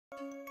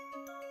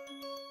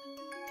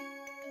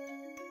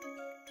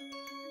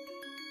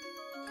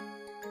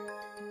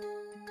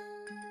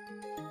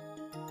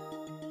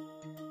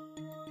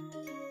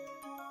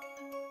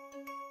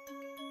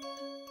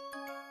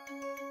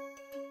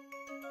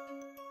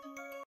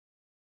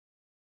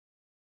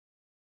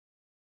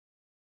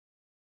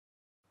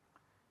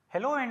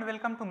Hello and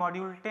welcome to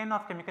module 10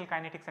 of chemical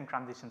kinetics and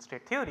transition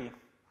state theory.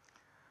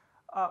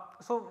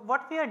 So,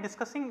 what we are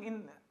discussing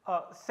in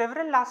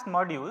several last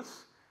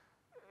modules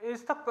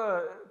is the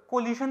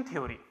collision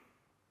theory,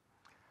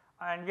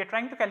 and we are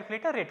trying to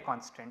calculate a rate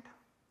constant.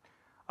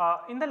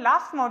 In the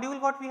last module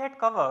what we had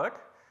covered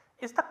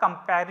is the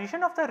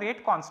comparison of the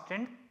rate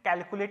constant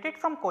calculated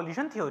from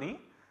collision theory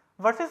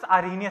versus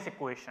Arrhenius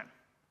equation.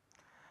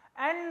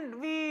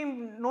 And we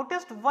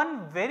noticed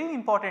one very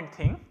important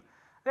thing,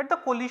 that the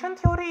collision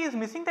theory is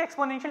missing the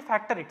exponential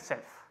factor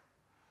itself.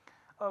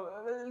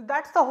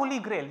 That is the holy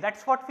grail, that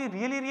is what we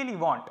really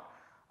want,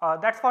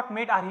 that is what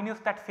made Arrhenius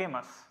that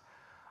famous.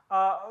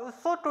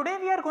 So, today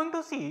we are going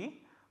to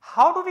see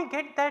how do we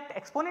get that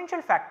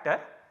exponential factor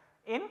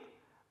in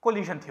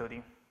collision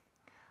theory.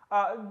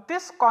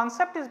 This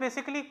concept is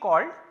basically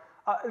called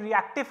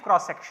reactive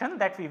cross section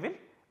that we will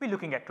be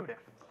looking at today.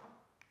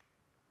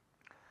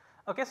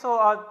 Okay,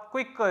 so,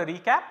 quick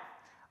recap.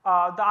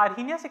 The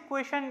Arrhenius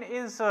equation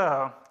is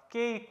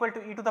k equal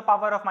to e to the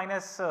power of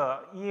minus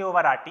E over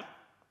RT.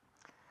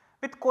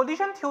 With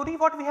collision theory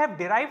what we have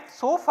derived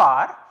so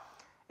far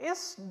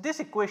is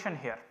this equation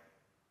here.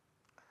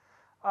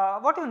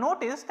 What you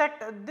notice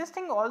that this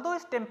thing although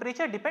is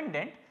temperature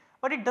dependent,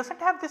 but it does not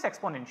have this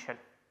exponential.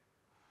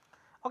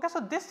 Okay, so,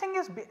 this thing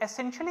is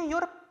essentially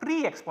your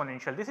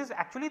pre-exponential, this is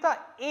actually the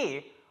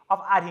A of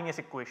Arrhenius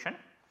equation.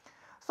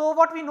 So,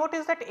 what we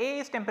notice that A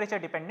is temperature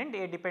dependent,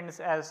 A depends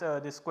as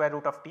the square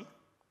root of T,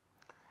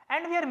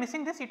 and we are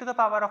missing this e to the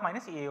power of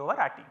minus A over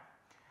RT.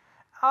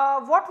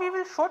 What we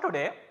will show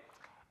today,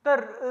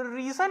 the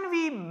reason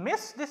we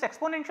miss this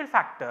exponential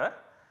factor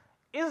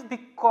is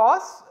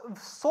because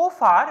so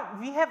far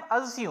we have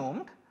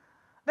assumed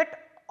that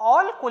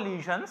all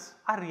collisions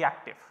are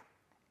reactive.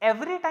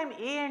 Every time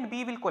A and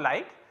B will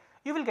collide,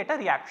 you will get a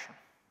reaction.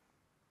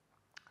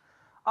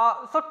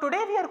 So,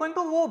 today we are going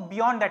to go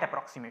beyond that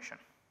approximation.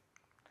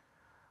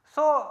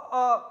 So,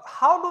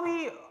 how do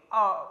we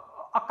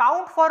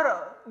account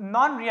for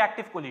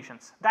non-reactive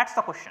collisions? That is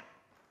the question.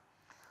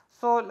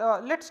 So,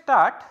 let us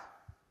start.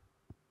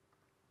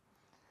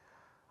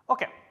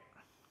 Okay.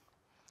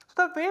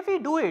 So, the way we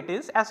do it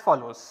is as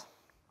follows.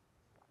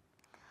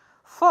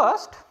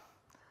 First,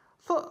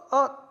 so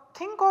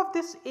think of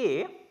this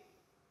A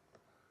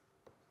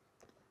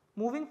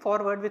moving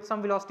forward with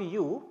some velocity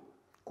u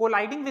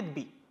colliding with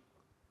B.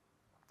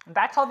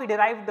 That is how we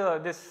derived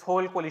this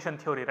whole collision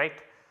theory, right.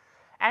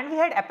 And we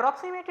had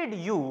approximated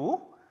u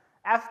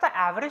as the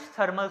average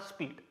thermal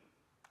speed.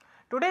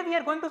 Today we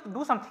are going to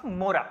do something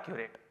more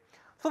accurate.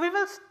 So, we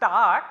will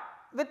start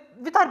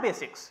with our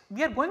basics.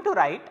 We are going to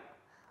write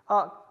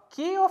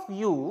k of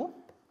u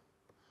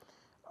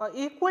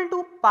equal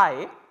to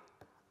pi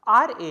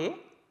Ra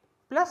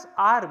plus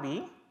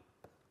Rb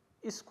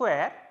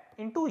square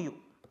into u.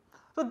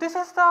 So, this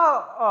is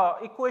the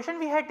equation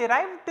we had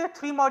derived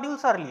 3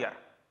 modules earlier.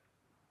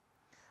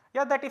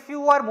 Yeah, that if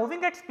you are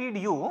moving at speed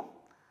u,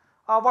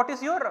 what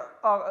is your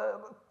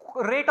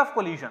rate of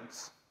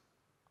collisions?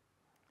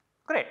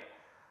 Great.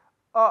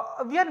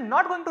 We are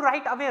not going to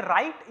right away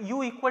write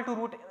u equal to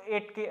root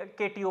 8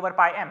 kt over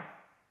pi m,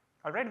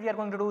 alright. We are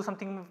going to do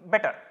something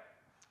better.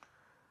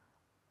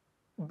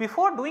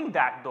 Before doing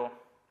that though,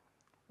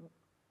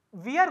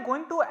 we are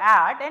going to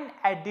add an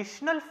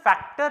additional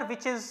factor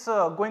which is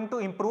going to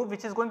improve,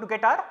 which is going to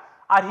get our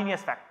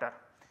Arrhenius factor,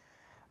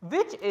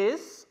 which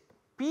is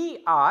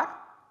PR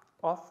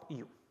of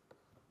u.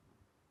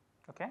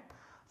 Okay.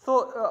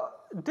 So,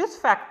 this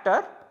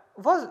factor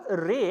was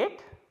rate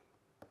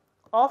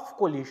of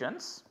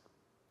collisions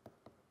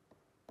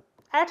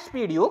at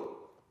speed u,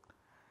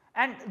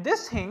 and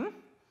this thing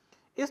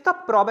is the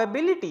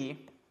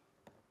probability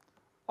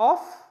of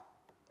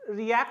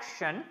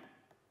reaction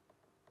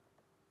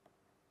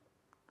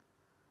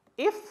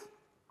if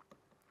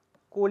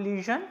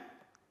collision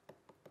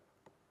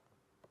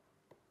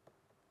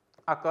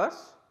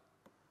occurs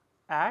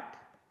at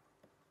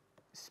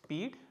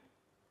speed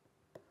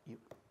u.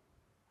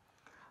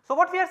 So,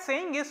 what we are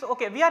saying is,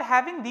 okay, we are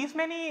having these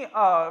many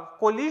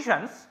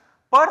collisions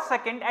per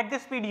second at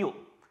this speed u,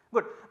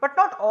 good, but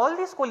not all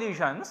these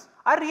collisions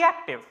are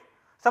reactive.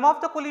 Some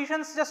of the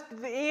collisions just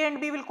A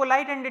and B will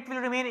collide and it will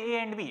remain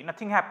A and B,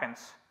 nothing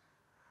happens.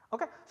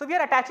 Okay. So, we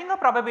are attaching a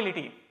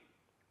probability.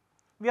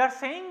 We are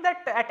saying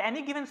that at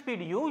any given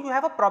speed u, you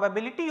have a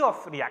probability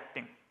of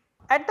reacting.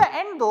 At the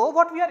end though,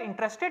 what we are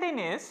interested in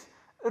is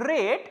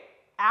rate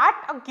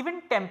at a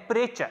given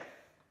temperature.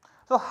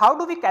 So, how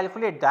do we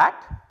calculate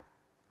that?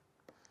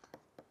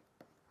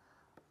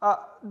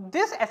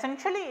 This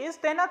essentially is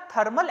then a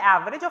thermal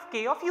average of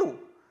k of u.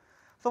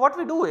 So, what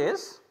we do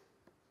is,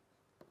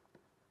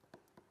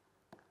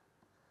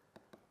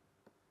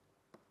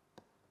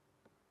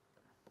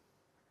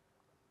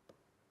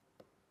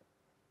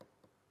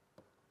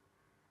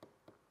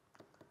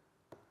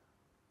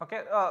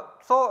 okay,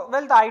 so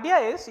well the idea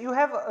is you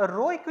have a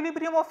rho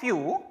equilibrium of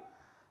u,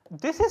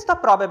 this is the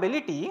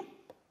probability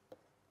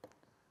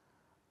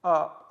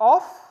of,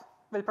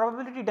 well,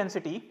 probability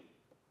density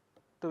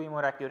to be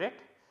more accurate,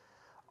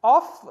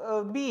 of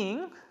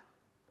being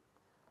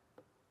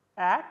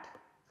at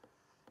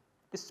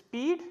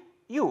speed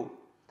u,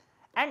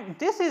 and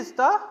this is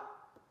the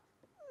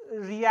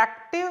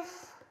reactive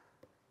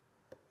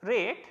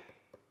rate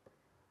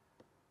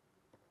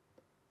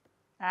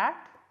at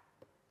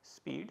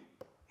speed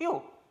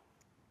u.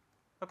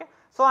 Okay.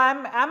 So, I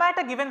am at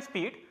a given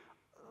speed.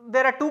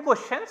 There are two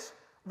questions.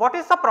 What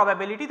is the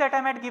probability that I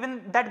am at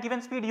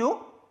given speed u,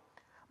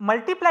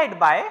 multiplied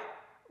by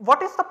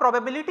what is the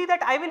probability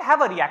that I will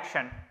have a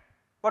reaction,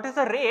 what is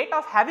the rate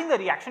of having the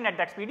reaction at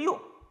that speed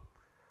u.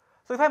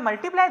 So, if I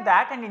multiply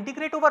that and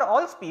integrate over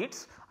all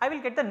speeds, I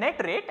will get the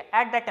net rate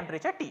at that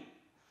temperature T.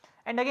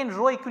 And again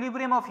rho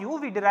equilibrium of u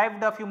we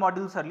derived a few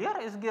modules earlier,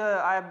 is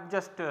I am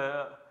just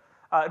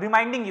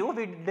reminding you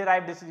we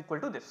derived this is equal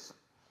to this.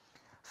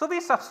 So, we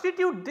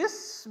substitute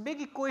this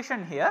big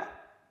equation here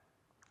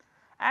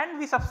and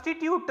we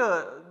substitute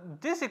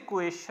this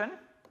equation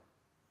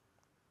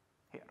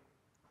here.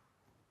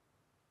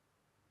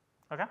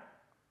 Okay.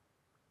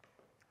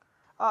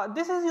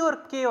 This is your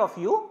K of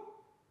u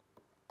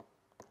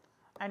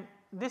and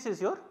this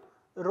is your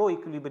rho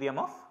equilibrium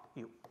of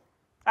u.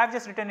 I have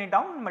just written it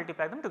down and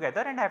multiply them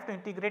together and I have to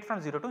integrate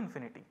from 0 to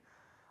infinity.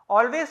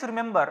 Always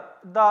remember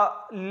the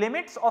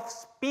limits of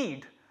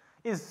speed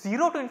is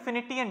 0 to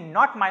infinity and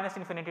not minus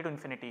infinity to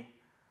infinity.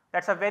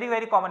 That is a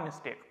very common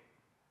mistake.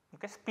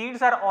 Okay.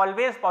 Speeds are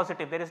always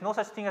positive, there is no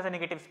such thing as a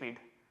negative speed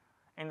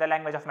in the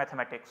language of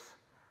mathematics.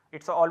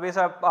 It is always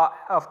a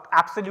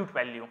absolute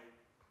value.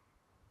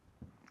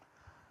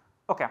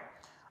 Okay.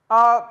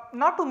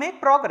 Now to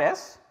make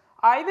progress,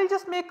 I will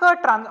just make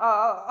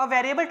a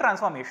variable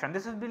transformation.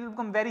 This will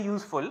become very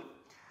useful.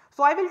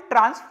 So, I will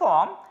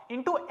transform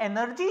into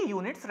energy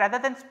units rather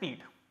than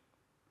speed,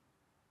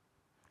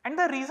 and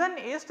the reason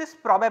is this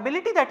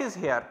probability that is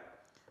here.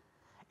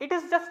 It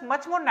is just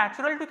much more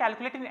natural to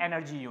calculate in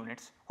energy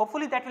units.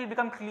 Hopefully that will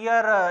become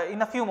clear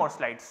in a few more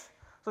slides.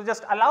 So,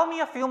 just allow me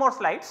a few more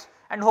slides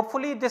and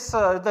hopefully this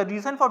the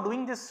reason for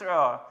doing this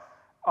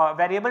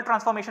variable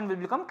transformation will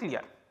become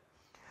clear.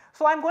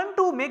 So, I am going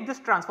to make this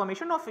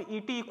transformation of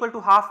Et equal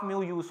to half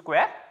mu u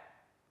square.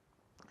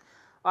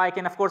 I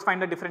can of course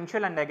find the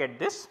differential and I get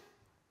this.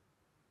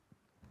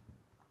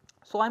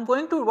 So, I am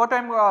going to what I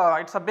am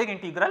it is a big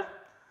integral.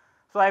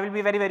 So, I will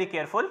be very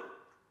careful,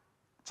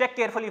 check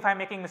carefully if I am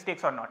making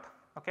mistakes or not,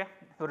 okay,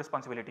 your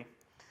responsibility.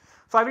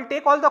 So, I will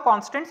take all the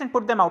constants and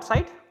put them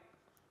outside,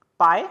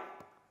 pi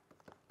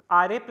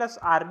Ra plus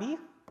Rb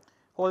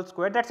whole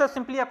square, that is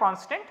simply a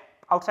constant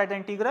outside the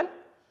integral.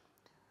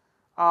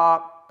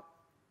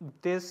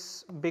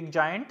 This big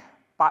giant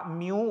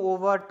mu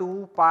over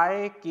 2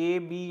 pi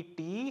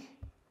kbt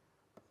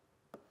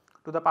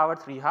to the power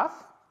 3/2.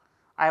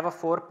 I have a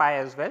 4 pi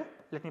as well.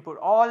 Let me put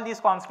all these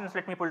constants,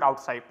 let me pull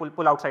outside,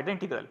 pull outside the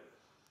integral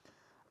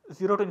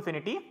 0 to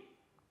infinity.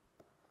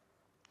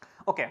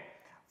 Okay.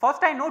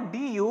 First I know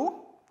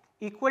du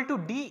equal to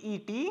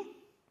det.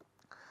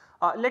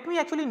 Let me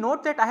actually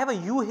note that I have a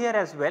u here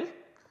as well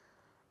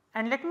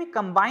and let me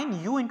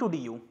combine u into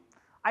du.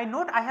 I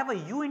note I have a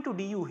u into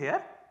du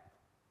here.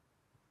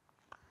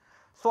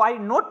 So, I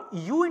note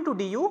u into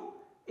du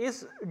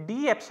is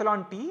d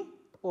epsilon t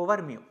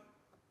over mu.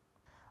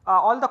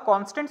 All the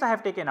constants I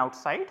have taken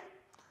outside.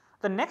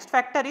 The next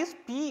factor is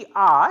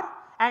Pr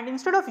and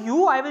instead of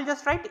u I will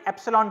just write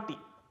epsilon t.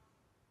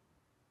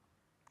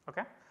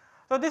 Okay.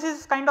 So, this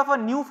is kind of a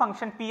new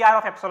function Pr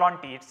of epsilon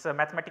t, it is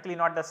mathematically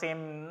not the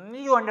same,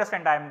 you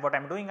understand what I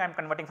am doing, I am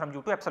converting from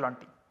u to epsilon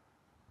t.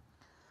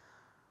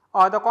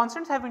 The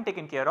constants have been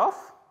taken care of.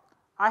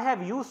 I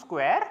have u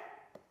square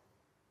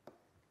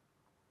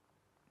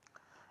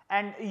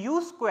and u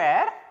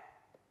square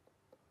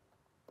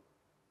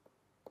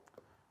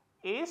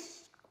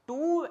is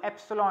 2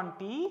 epsilon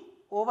t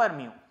over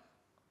mu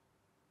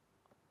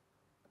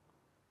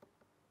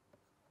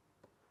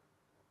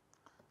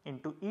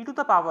into e to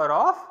the power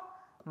of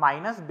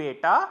minus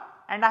beta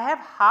and I have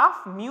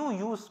half mu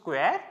u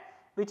square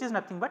which is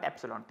nothing but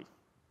epsilon t.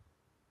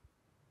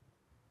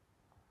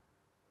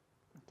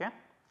 Okay.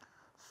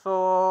 So,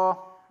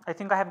 I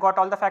think I have got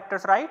all the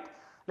factors right.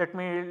 Let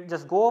me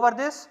just go over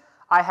this.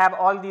 I have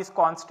all these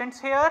constants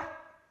here,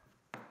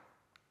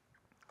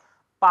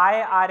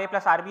 pi Ra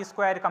plus Rb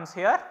square comes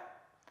here,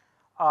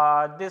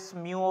 this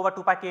mu over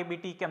 2 pi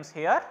kbt comes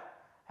here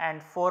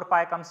and 4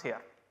 pi comes here,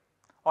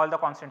 all the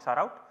constants are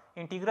out.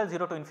 Integral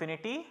 0 to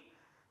infinity,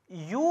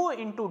 u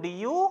into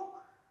du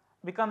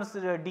becomes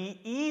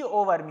de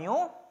over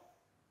mu,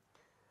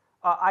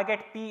 I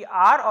get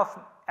Pr of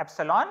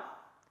epsilon,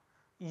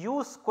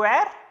 u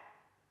square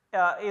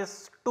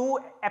is 2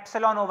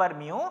 epsilon over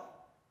mu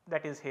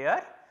that is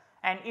here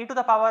and e to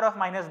the power of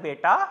minus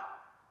beta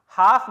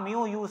half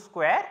mu u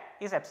square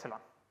is epsilon.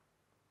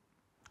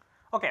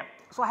 Okay.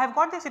 So, I have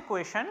got this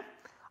equation,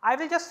 I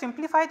will just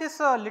simplify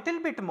this a little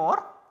bit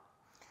more.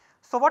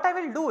 So, what I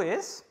will do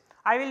is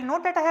I will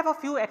note that I have a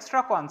few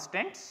extra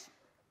constants,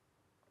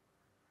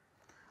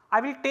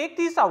 I will take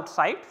these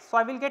outside. So,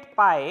 I will get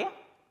pi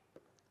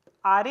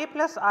Ra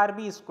plus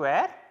Rb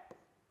square.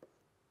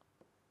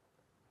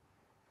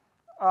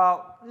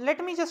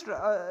 Let me just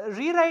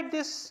rewrite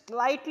this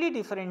slightly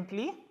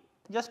differently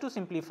just to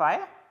simplify.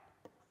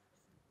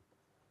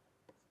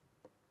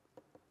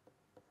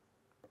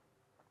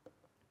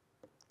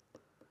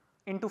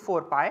 into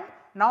 4 pi.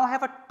 Now I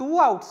have a 2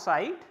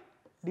 outside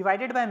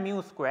divided by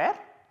mu square,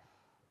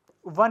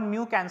 1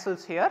 mu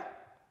cancels here.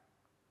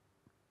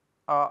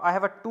 I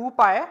have a 2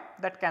 pi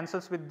that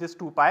cancels with this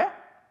 2 pi.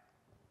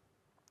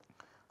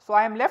 So,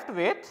 I am left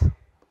with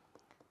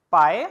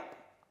pi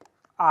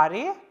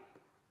Ra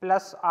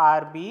plus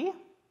Rb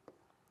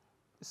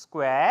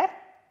square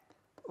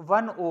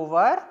 1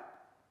 over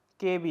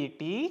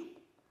kBt.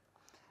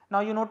 Now,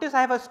 you notice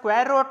I have a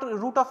square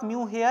root of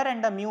mu here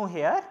and a mu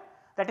here,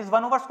 that is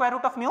 1 over square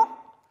root of mu.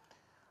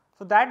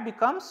 So, that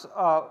becomes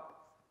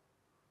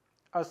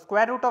a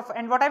square root of,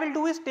 and what I will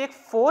do is take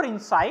 4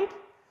 inside.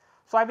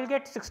 So, I will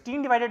get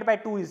 16 divided by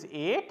 2 is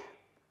 8.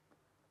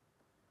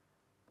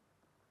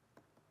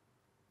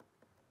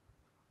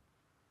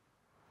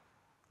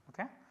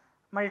 Okay,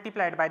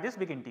 multiplied by this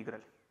big integral.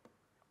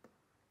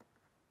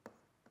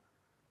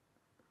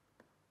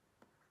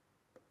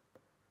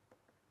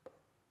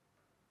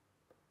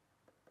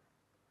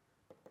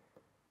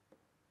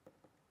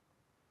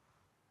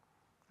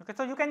 Okay,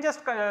 so you can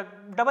just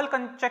double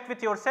check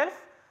with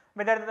yourself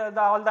whether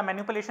all the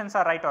manipulations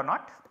are right or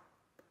not.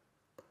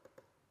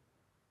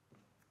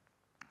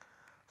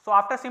 So,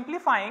 after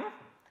simplifying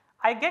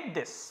I get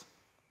this.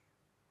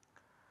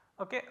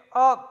 Okay,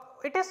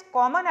 it is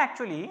common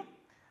actually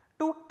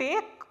to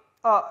take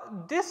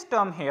this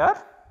term here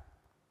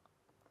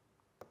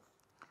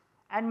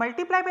and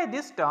multiply by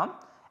this term,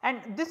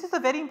 and this is a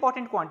very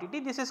important quantity,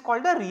 this is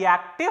called the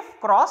reactive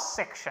cross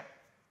section.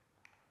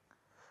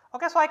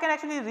 Okay, so I can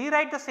actually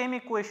rewrite the same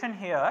equation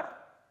here.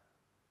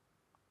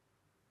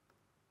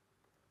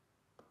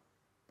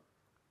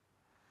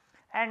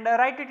 And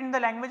write it in the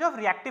language of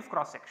reactive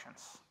cross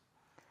sections.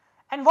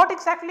 And what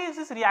exactly is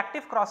this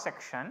reactive cross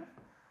section?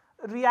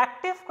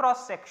 Reactive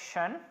cross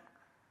section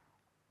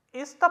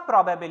is the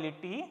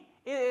probability,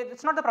 it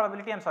is not the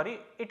probability, I am sorry,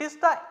 it is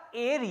the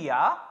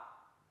area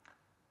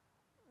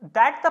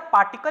that the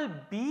particle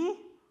B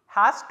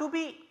has to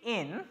be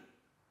in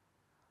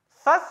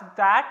such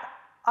that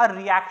a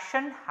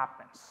reaction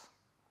happens.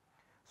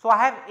 So, I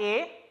have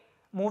A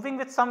moving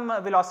with some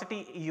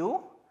velocity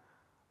u.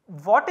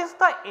 What is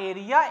the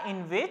area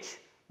in which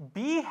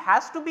B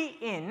has to be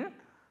in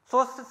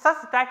so such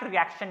that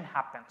reaction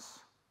happens?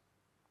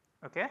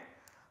 Okay.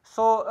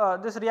 So,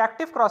 this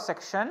reactive cross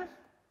section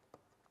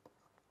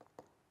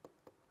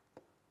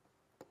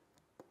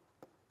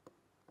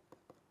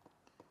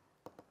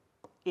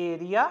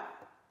area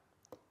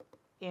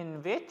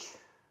in which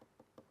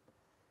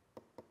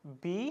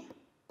B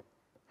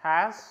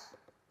has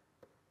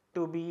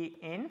to be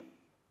in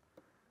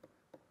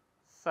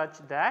such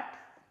that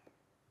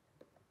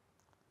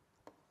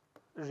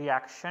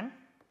reaction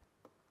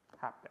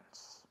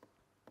happens.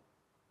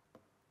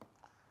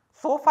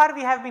 So far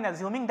we have been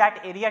assuming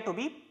that area to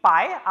be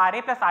pi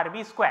Ra plus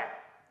Rb square,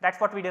 that is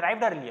what we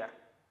derived earlier.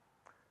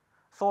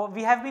 So,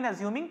 we have been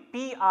assuming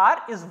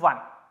Pr is 1.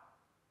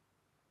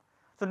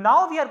 So,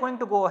 now we are going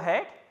to go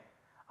ahead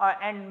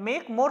and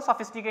make more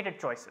sophisticated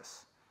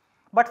choices.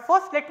 But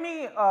first let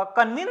me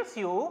convince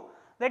you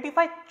that if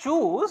I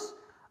choose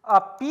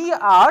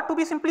Pr to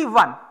be simply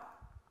 1,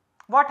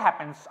 what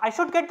happens? I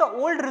should get the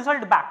old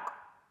result back,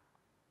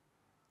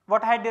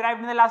 what I had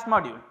derived in the last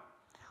module.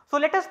 So,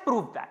 let us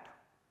prove that.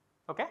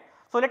 Okay.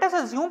 So, let us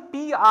assume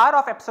Pr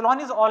of epsilon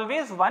is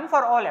always 1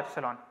 for all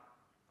epsilon.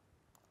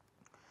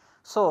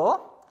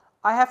 So,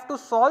 I have to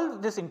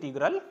solve this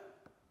integral.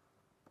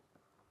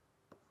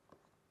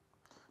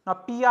 Now,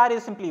 Pr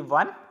is simply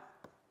 1.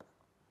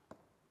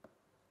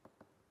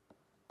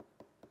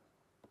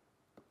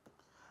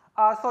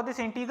 So, this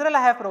integral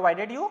I have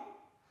provided you.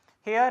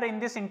 Here in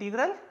this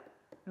integral,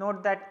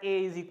 note that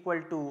A is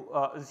equal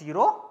to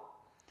 0.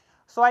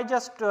 So, I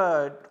just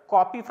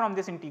copy from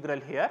this integral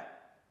here.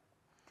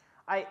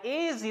 A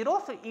is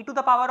 0, so e to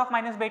the power of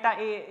minus beta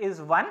A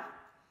is 1.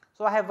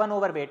 So, I have 1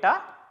 over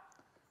beta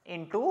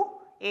into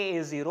A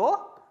is 0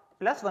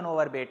 plus 1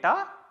 over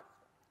beta,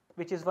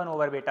 which is 1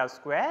 over beta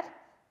square,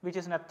 which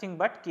is nothing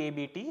but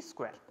kBt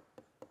square.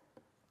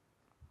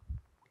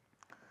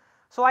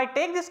 So, I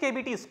take this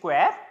kBt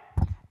square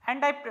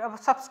and I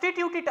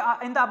substitute it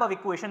in the above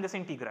equation, this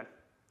integral.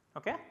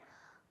 Okay.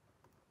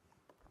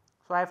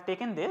 So, I have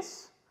taken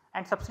this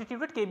and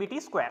substituted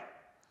kBt square,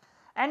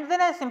 and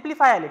then I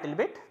simplify a little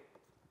bit,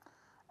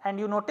 and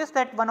you notice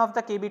that one of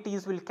the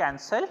kBt's will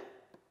cancel,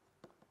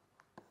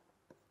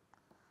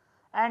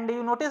 and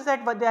you notice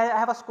that I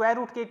have a square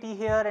root kt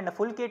here and a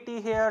full kt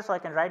here. So, I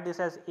can write this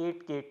as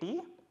 8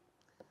 kt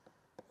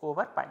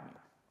over pi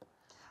mu.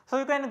 So,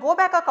 you can go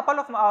back a couple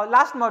of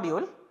last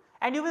module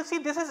and you will see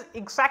this is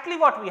exactly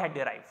what we had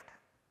derived.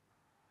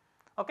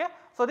 Okay.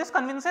 So, this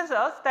convinces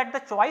us that the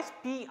choice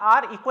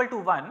Pr equal to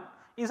 1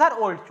 is our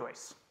old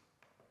choice.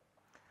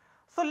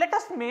 So, let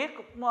us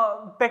make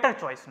better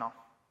choice now.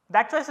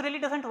 That choice really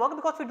does not work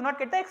because we do not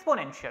get the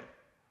exponential.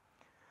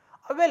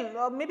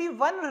 Well, maybe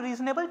one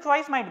reasonable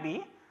choice might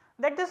be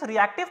that this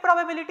reactive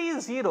probability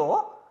is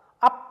 0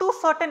 up to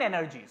certain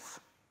energies.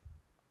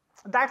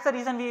 That is the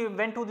reason we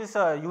went to this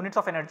units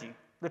of energy,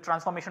 the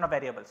transformation of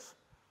variables.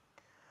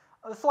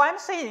 So, I am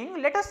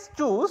saying let us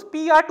choose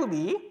Pr to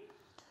be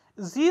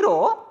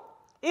 0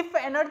 if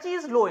energy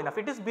is low enough,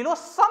 it is below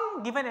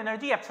some given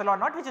energy epsilon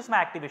naught, which is my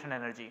activation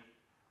energy,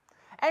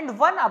 and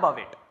 1 above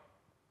it.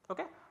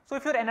 Okay. So,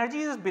 if your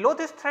energy is below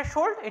this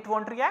threshold, it will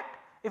not react.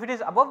 If it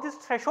is above this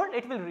threshold,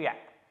 it will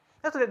react.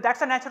 That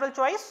is a natural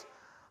choice.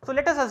 So,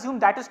 let us assume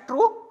that is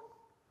true.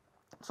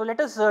 So, let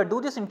us do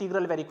this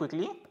integral very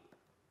quickly.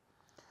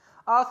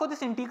 So,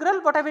 this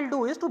integral, what I will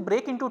do is to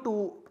break into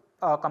two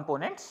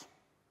components.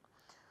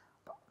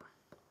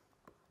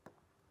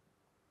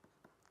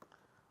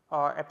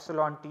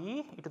 Epsilon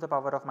t e to the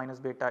power of minus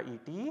beta E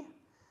t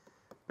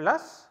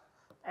plus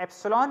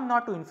epsilon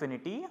naught to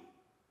infinity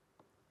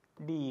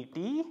d e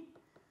t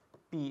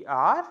p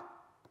r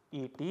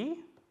e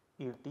t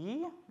e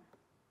t,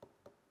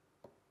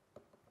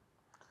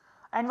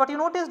 and what you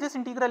notice, this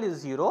integral is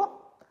 0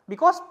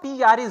 because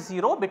p r is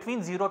 0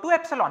 between 0 to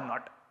epsilon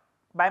naught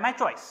by my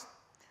choice.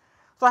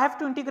 So, I have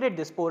to integrate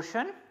this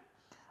portion,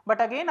 but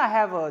again I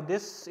have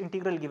this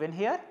integral given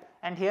here,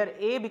 and here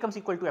a becomes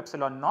equal to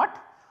epsilon naught.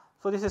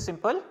 So, this is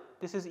simple,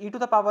 this is e to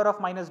the power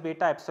of minus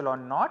beta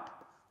epsilon naught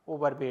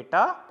over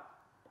beta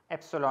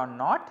epsilon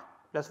naught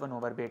plus 1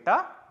 over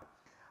beta.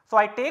 So,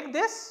 I take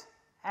this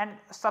and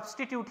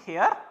substitute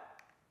here,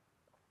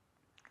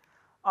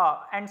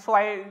 and so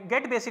I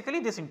get basically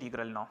this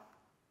integral now,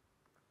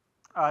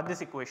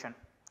 this equation.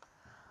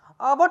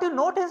 What you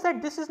note is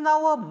that this is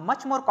now a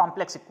much more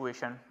complex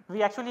equation.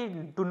 We actually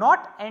do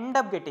not end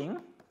up getting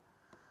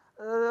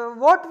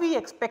what we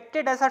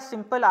expected as a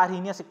simple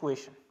Arrhenius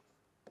equation.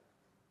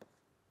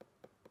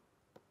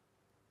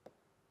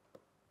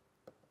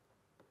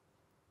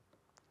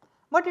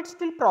 But it is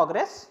still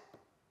progress,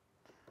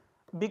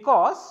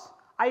 because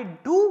I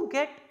do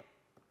get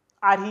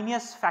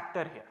Arrhenius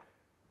factor here.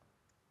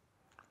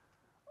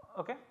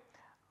 Okay.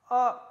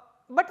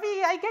 But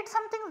I get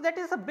something that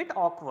is a bit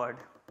awkward.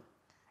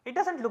 It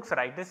does not look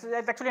right. This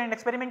is actually, and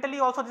experimentally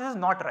also this is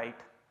not right.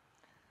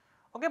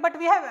 Okay, but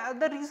we have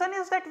the reason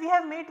is that we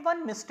have made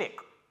one mistake.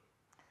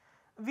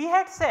 We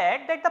had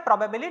said that the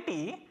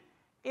probability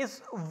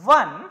is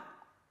 1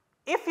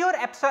 if your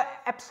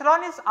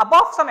epsilon is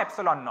above some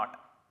epsilon naught.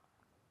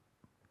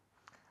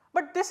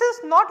 But this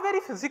is not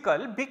very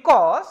physical,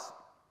 because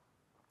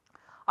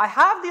I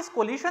have these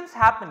collisions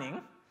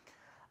happening.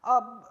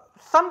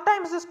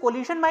 Sometimes this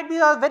collision might be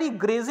a very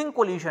grazing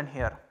collision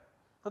here.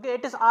 Okay,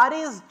 it is RA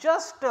is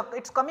just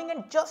it is coming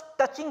and just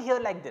touching here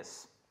like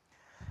this,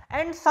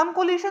 and some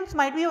collisions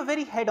might be a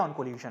very head on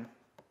collision.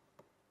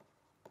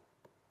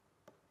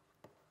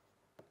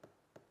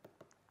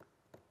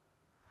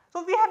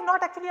 So, we have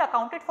not actually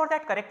accounted for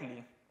that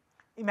correctly.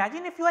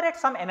 Imagine if you are at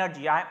some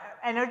energy,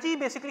 energy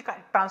basically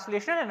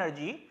translational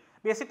energy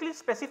basically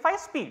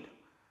specifies speed,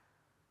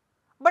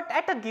 but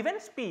at a given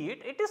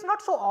speed it is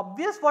not so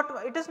obvious what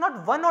it is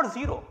not 1 or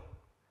 0,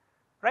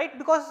 right,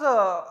 because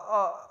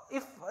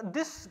if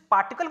this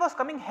particle was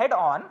coming head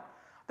on,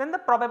 then the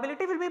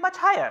probability will be much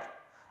higher,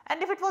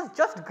 and if it was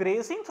just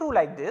grazing through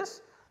like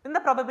this, then the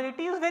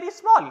probability is very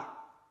small.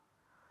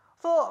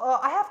 So,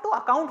 I have to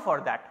account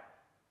for that,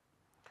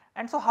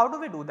 and so how do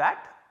we do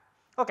that?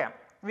 Okay.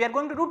 We are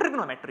going to do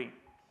trigonometry.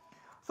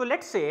 So, let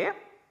us say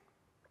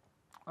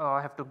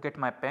I have to get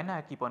my pen, I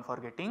keep on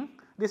forgetting.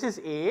 This is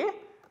A,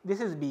 this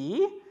is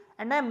B,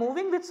 and I am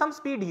moving with some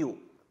speed u,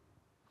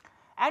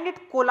 and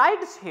it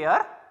collides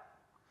here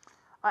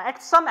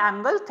at some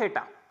angle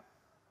theta.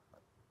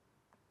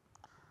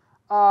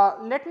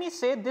 Let me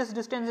say this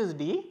distance is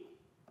d,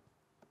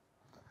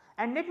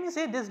 and let me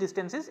say this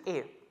distance is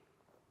a.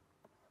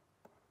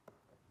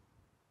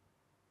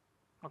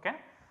 Okay,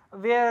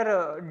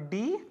 where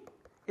d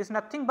is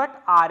nothing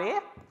but Ra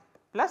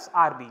plus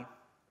Rb,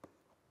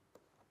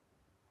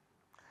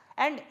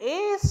 and A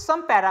is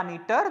some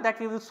parameter that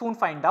we will soon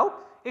find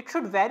out. It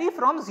should vary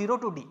from 0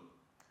 to d.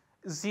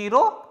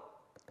 0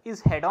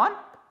 is head on,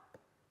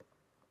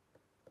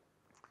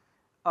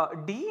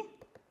 d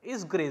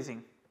is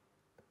grazing.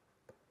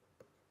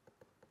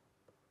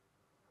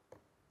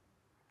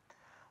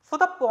 So,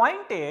 the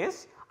point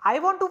is I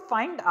want to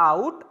find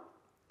out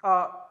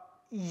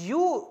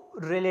u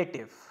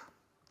relative.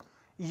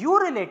 U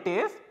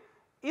relative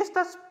is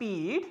the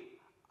speed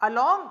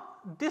along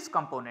this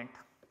component.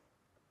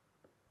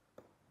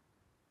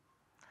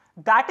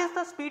 That is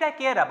the speed I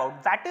care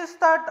about, that is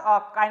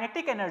the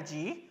kinetic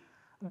energy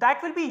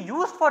that will be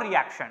used for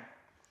reaction.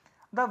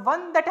 The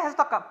one that has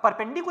the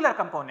perpendicular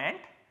component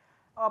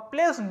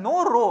plays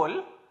no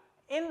role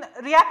in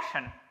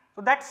reaction.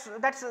 So,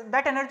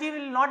 that energy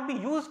will not be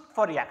used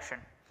for reaction.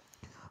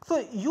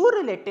 So, U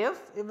relative,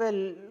 well,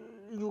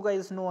 you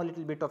guys know a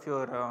little bit of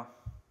your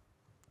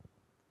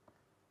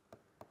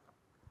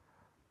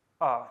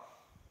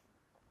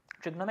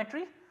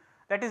trigonometry,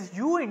 that is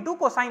U into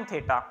cosine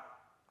theta.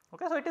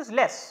 Okay, so, it is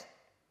less.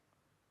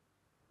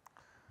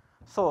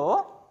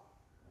 So,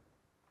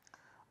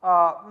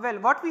 well,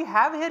 what we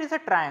have here is a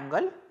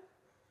triangle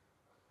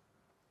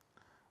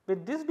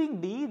with this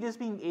being d, this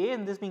being a,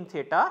 and this being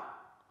theta.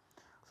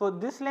 So,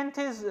 this length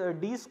is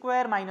d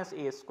square minus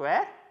a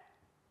square.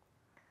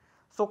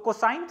 So,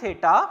 cosine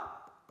theta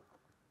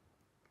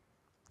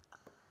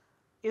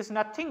is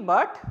nothing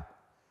but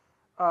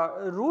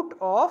root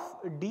of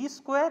d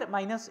square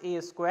minus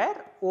a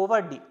square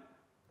over d.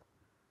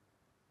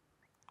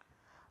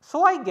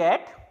 So, I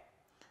get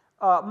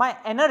my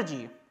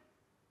energy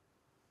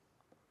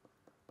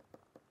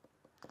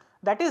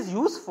that is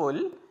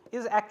useful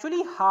is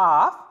actually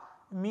half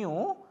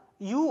mu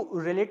u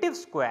relative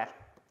square,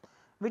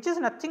 which is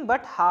nothing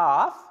but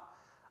half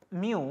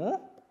mu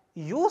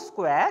u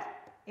square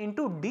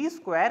into d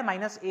square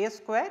minus a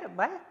square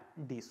by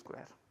d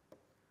square.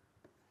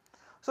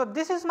 So,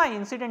 this is my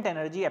incident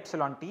energy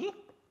epsilon t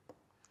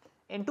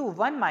into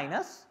 1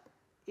 minus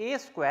a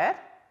square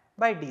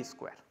by d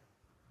square.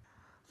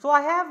 So,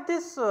 I have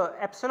this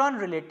epsilon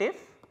relative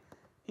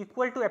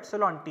equal to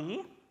epsilon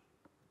t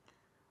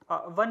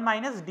 1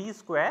 minus d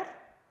square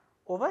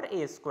over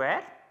a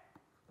square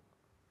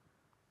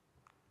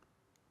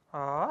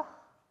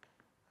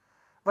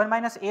 1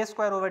 minus a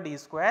square over d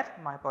square,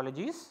 my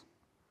apologies.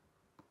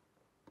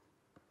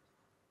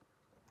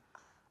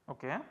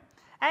 Okay.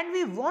 And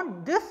we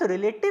want this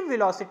relative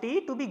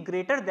velocity to be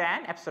greater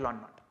than epsilon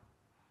naught.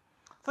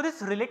 So,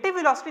 this relative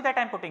velocity that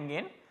I am putting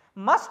in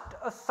must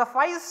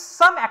suffice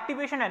some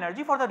activation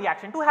energy for the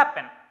reaction to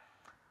happen.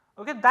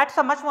 Okay. That is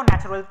a much more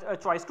natural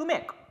choice to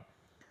make.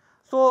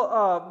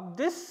 So,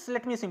 this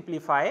let me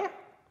simplify.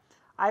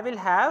 I will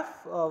have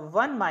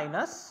 1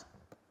 minus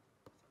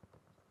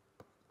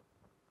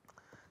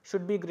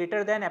should be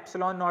greater than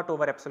epsilon naught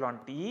over epsilon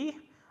t.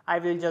 I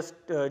will just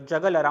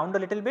juggle around a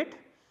little bit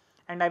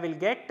and I will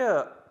get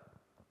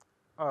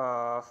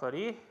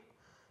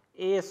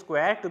a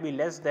square to be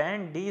less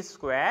than d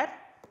square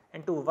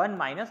into 1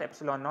 minus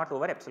epsilon naught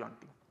over epsilon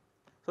t.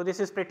 So, this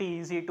is pretty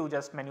easy to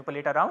just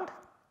manipulate around,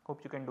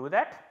 hope you can do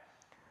that.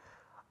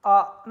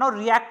 Now,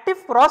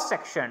 reactive cross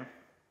section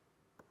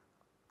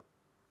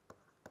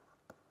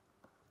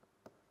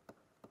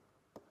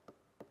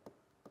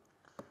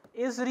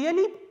is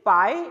really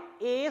pi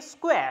a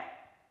square,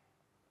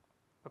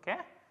 okay,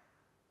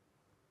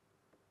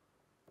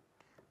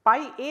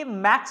 pi a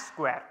max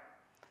square.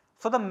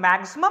 So, the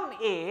maximum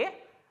A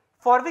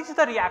for which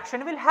the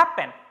reaction will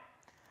happen,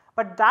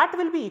 but that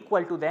will be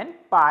equal to then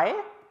pi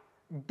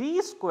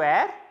d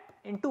square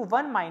into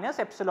 1 minus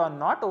epsilon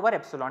naught over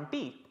epsilon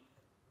t.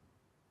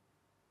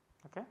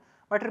 Okay.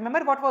 But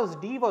remember what was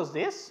d was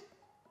this,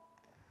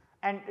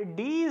 and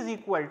d is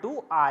equal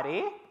to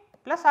Ra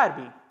plus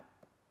Rb.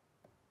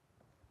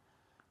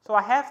 So,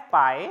 I have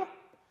pi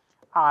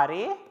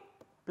Ra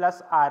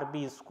plus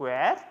Rb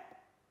square.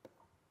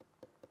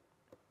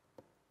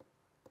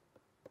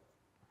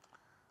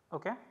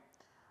 Okay.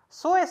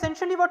 So,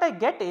 essentially what I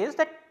get is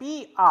that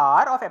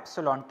Pr of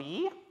epsilon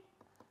t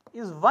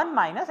is 1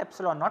 minus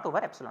epsilon naught over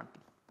epsilon t.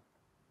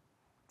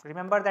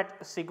 Remember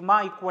that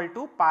sigma equal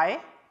to pi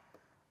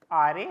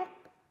Ra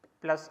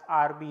plus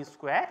Rb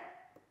square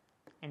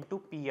into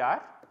Pr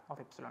of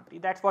epsilon t.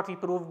 That is what we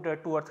proved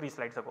 2 or 3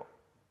 slides ago.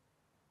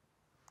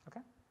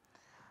 Okay.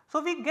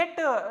 So, we get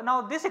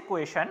now this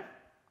equation,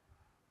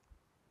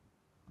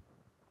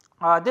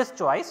 this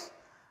choice,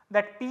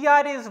 that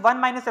Pr is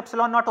 1 minus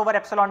epsilon naught over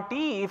epsilon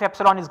t if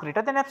epsilon is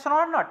greater than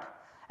epsilon naught,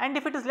 and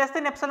if it is less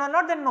than epsilon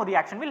naught, then no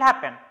reaction will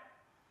happen.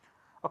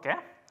 Okay.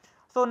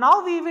 So,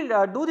 now we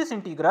will do this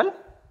integral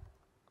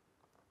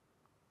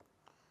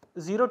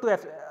 0 to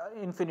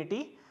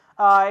infinity.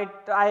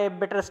 I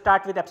better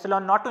start with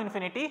epsilon naught to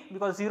infinity,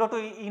 because 0 to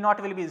E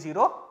naught will be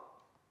 0,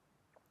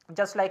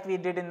 just like we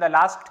did in the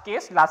last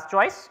case, last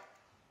choice.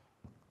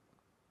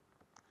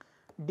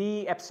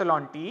 D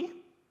epsilon t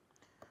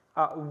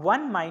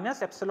 1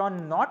 minus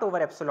epsilon naught over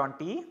epsilon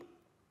t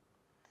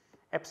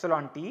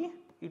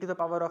e to the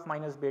power of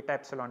minus beta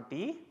epsilon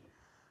t.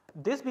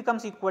 This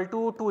becomes equal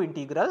to 2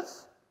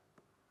 integrals,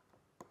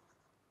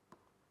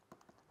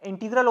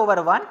 integral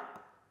over 1,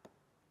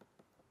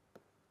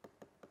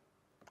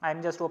 I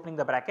am just opening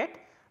the bracket,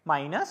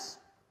 minus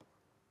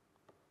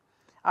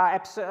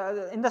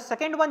in the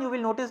second one you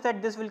will notice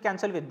that this will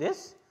cancel with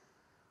this.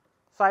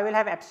 So, I will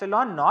have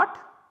epsilon naught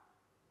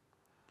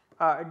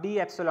d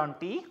epsilon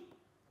t.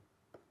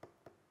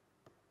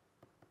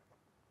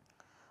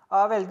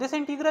 Well, this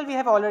integral we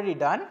have already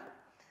done,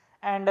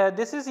 and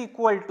this is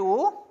equal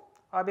to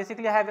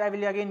basically I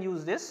will again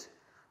use this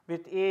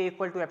with a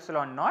equal to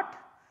epsilon naught.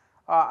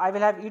 I will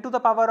have e to the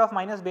power of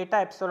minus beta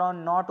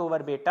epsilon naught over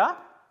beta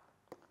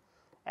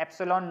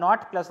epsilon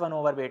naught plus 1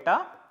 over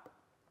beta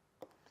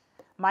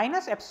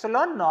minus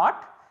epsilon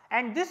naught,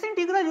 and this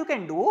integral you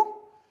can do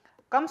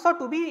comes out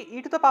to be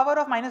e to the power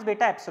of minus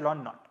beta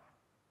epsilon naught,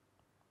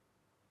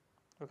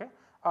 okay,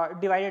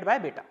 divided by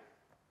beta.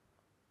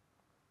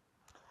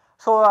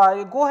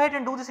 So, go ahead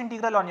and do this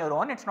integral on your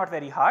own, it is not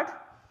very hard.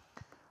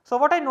 So,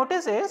 what I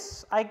notice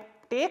is I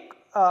take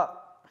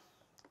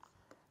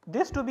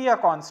this to be a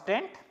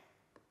constant,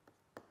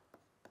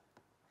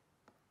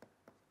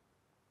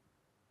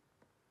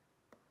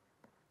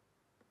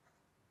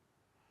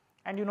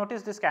 and you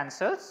notice this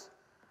cancels.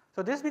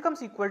 So, this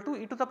becomes equal to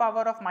e to the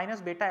power of minus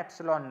beta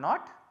epsilon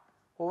naught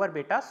over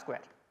beta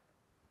square.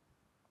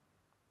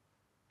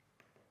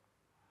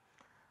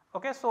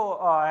 Okay, so,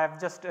 I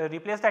have just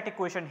replaced that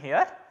equation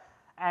here,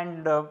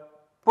 and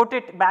put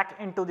it back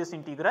into this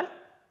integral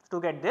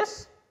to get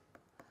this,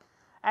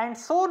 and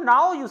so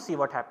now you see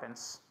what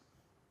happens,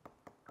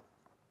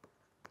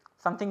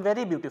 something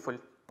very beautiful.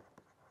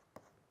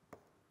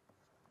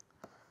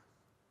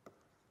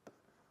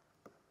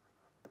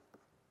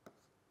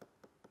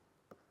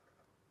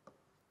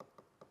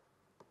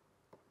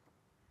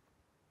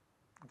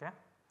 Okay.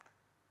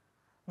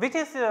 Which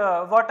is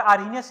what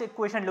Arrhenius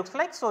equation looks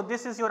like. So,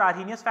 this is your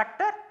Arrhenius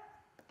factor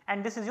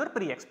and this is your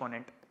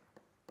pre-exponent.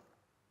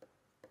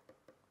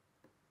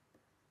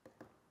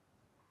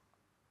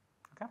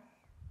 Okay.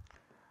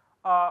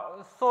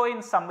 So,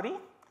 in summary,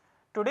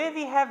 today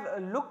we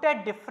have looked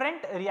at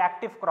different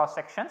reactive cross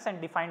sections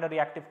and defined a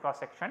reactive cross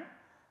section.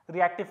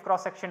 Reactive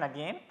cross section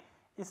again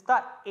is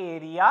the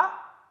area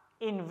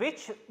in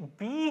which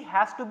B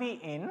has to be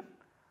in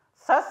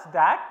such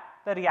that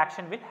the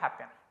reaction will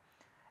happen.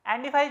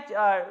 And if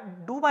I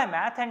do my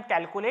math and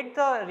calculate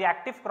the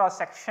reactive cross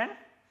section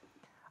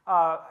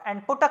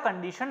and put a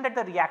condition that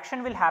the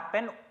reaction will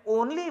happen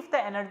only if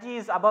the energy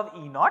is above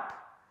E naught,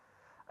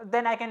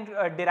 then I can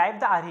derive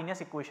the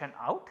Arrhenius equation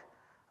out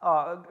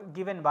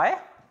given by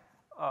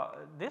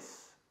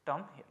this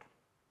term here.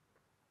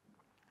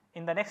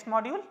 In the next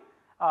module,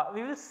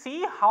 we will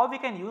see how we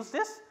can use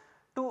this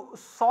to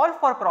solve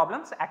for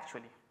problems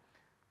actually.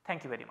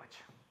 Thank you very much.